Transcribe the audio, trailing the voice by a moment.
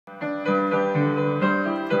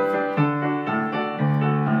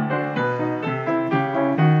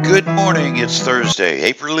Good morning. It's Thursday,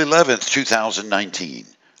 April 11th, 2019.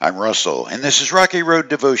 I'm Russell, and this is Rocky Road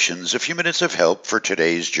Devotions, a few minutes of help for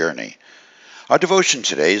today's journey. Our devotion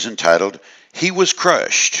today is entitled, He Was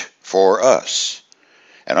Crushed for Us.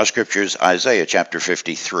 And our scripture is Isaiah chapter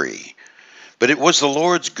 53. But it was the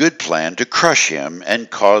Lord's good plan to crush him and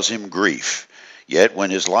cause him grief. Yet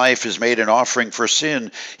when his life is made an offering for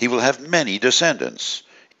sin, he will have many descendants.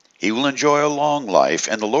 He will enjoy a long life,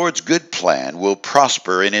 and the Lord's good plan will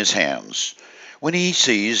prosper in his hands. When he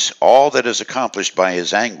sees all that is accomplished by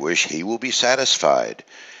his anguish, he will be satisfied.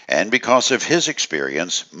 And because of his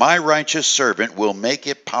experience, my righteous servant will make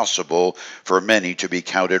it possible for many to be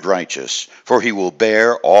counted righteous, for he will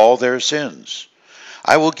bear all their sins.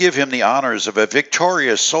 I will give him the honors of a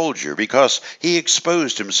victorious soldier because he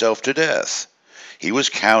exposed himself to death. He was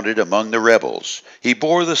counted among the rebels. He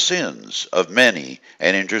bore the sins of many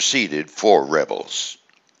and interceded for rebels.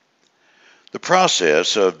 The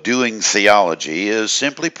process of doing theology is,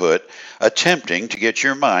 simply put, attempting to get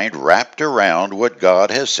your mind wrapped around what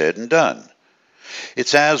God has said and done.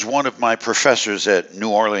 It's as one of my professors at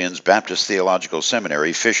New Orleans Baptist Theological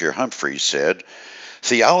Seminary, Fisher Humphreys, said,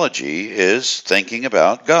 theology is thinking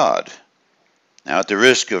about God. Now, at the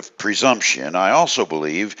risk of presumption, I also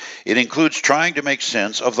believe it includes trying to make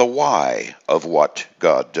sense of the why of what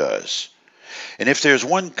God does. And if there's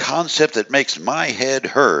one concept that makes my head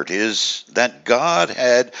hurt, is that God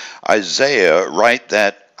had Isaiah write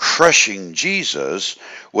that crushing Jesus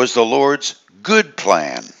was the Lord's good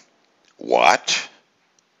plan. What?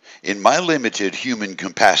 In my limited human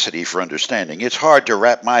capacity for understanding, it's hard to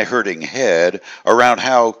wrap my hurting head around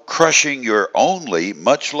how crushing your only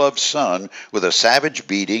much-loved son with a savage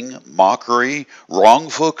beating, mockery,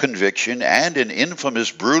 wrongful conviction, and an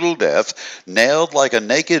infamous brutal death, nailed like a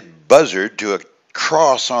naked buzzard to a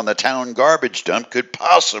cross on the town garbage dump, could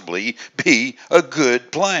possibly be a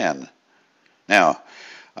good plan. Now,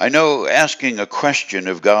 I know asking a question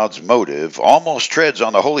of God's motive almost treads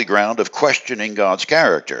on the holy ground of questioning God's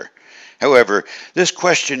character. However, this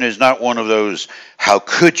question is not one of those, how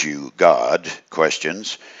could you, God,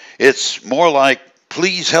 questions. It's more like,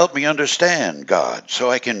 please help me understand, God, so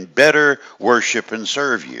I can better worship and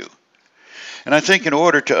serve you. And I think in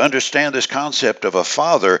order to understand this concept of a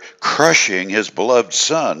father crushing his beloved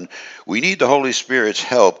son, we need the Holy Spirit's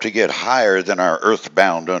help to get higher than our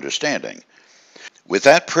earthbound understanding. With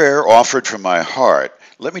that prayer offered from my heart,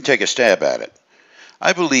 let me take a stab at it.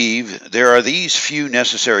 I believe there are these few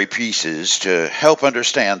necessary pieces to help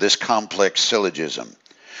understand this complex syllogism.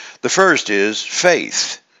 The first is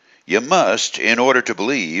faith. You must, in order to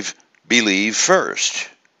believe first.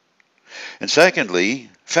 And secondly,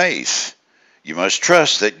 faith. You must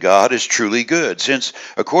trust that God is truly good, since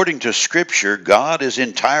according to Scripture, God is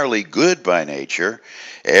entirely good by nature.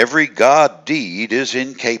 Every God deed is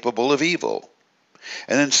incapable of evil.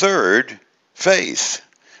 And then third, faith.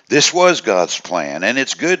 This was God's plan, and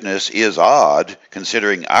its goodness is odd,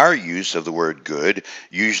 considering our use of the word good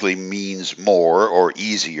usually means more or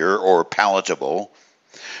easier or palatable.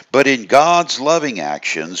 But in God's loving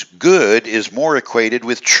actions, good is more equated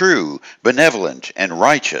with true, benevolent, and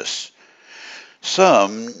righteous.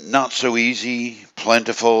 Some not so easy,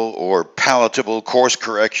 plentiful, or palatable course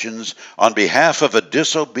corrections on behalf of a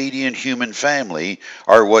disobedient human family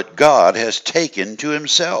are what God has taken to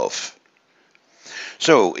himself.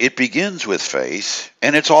 So it begins with faith,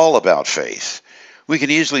 and it's all about faith. We can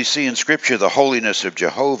easily see in Scripture the holiness of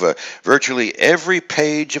Jehovah. Virtually every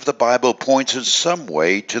page of the Bible points in some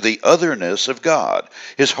way to the otherness of God,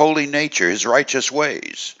 his holy nature, his righteous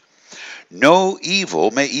ways. No evil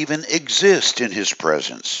may even exist in his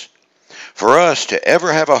presence. For us to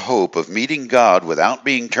ever have a hope of meeting God without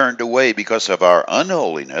being turned away because of our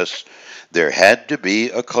unholiness, there had to be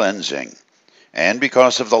a cleansing. And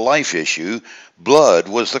because of the life issue, blood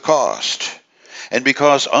was the cost. And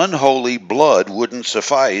because unholy blood wouldn't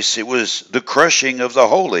suffice, it was the crushing of the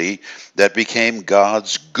holy that became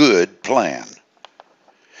God's good plan.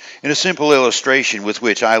 In a simple illustration with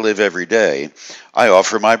which I live every day, I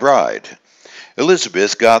offer my bride.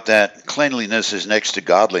 Elizabeth got that cleanliness is next to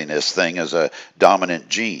godliness thing as a dominant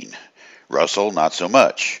gene. Russell, not so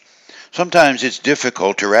much. Sometimes it's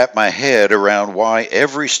difficult to wrap my head around why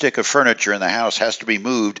every stick of furniture in the house has to be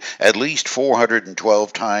moved at least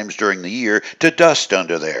 412 times during the year to dust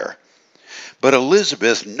under there. But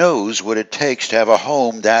Elizabeth knows what it takes to have a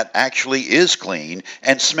home that actually is clean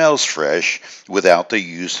and smells fresh without the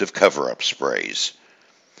use of cover-up sprays.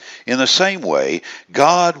 In the same way,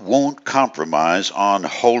 God won't compromise on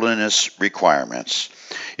holiness requirements.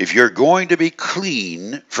 If you're going to be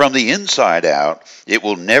clean from the inside out, it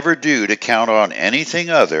will never do to count on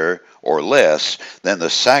anything other or less than the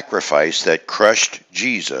sacrifice that crushed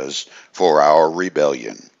Jesus for our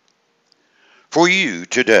rebellion. For you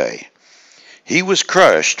today, he was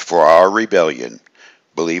crushed for our rebellion,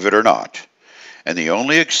 believe it or not. And the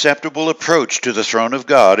only acceptable approach to the throne of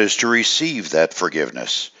God is to receive that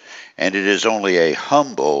forgiveness. And it is only a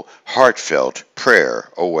humble, heartfelt prayer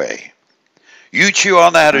away. You chew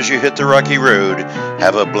on that as you hit the rocky road.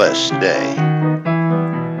 Have a blessed day.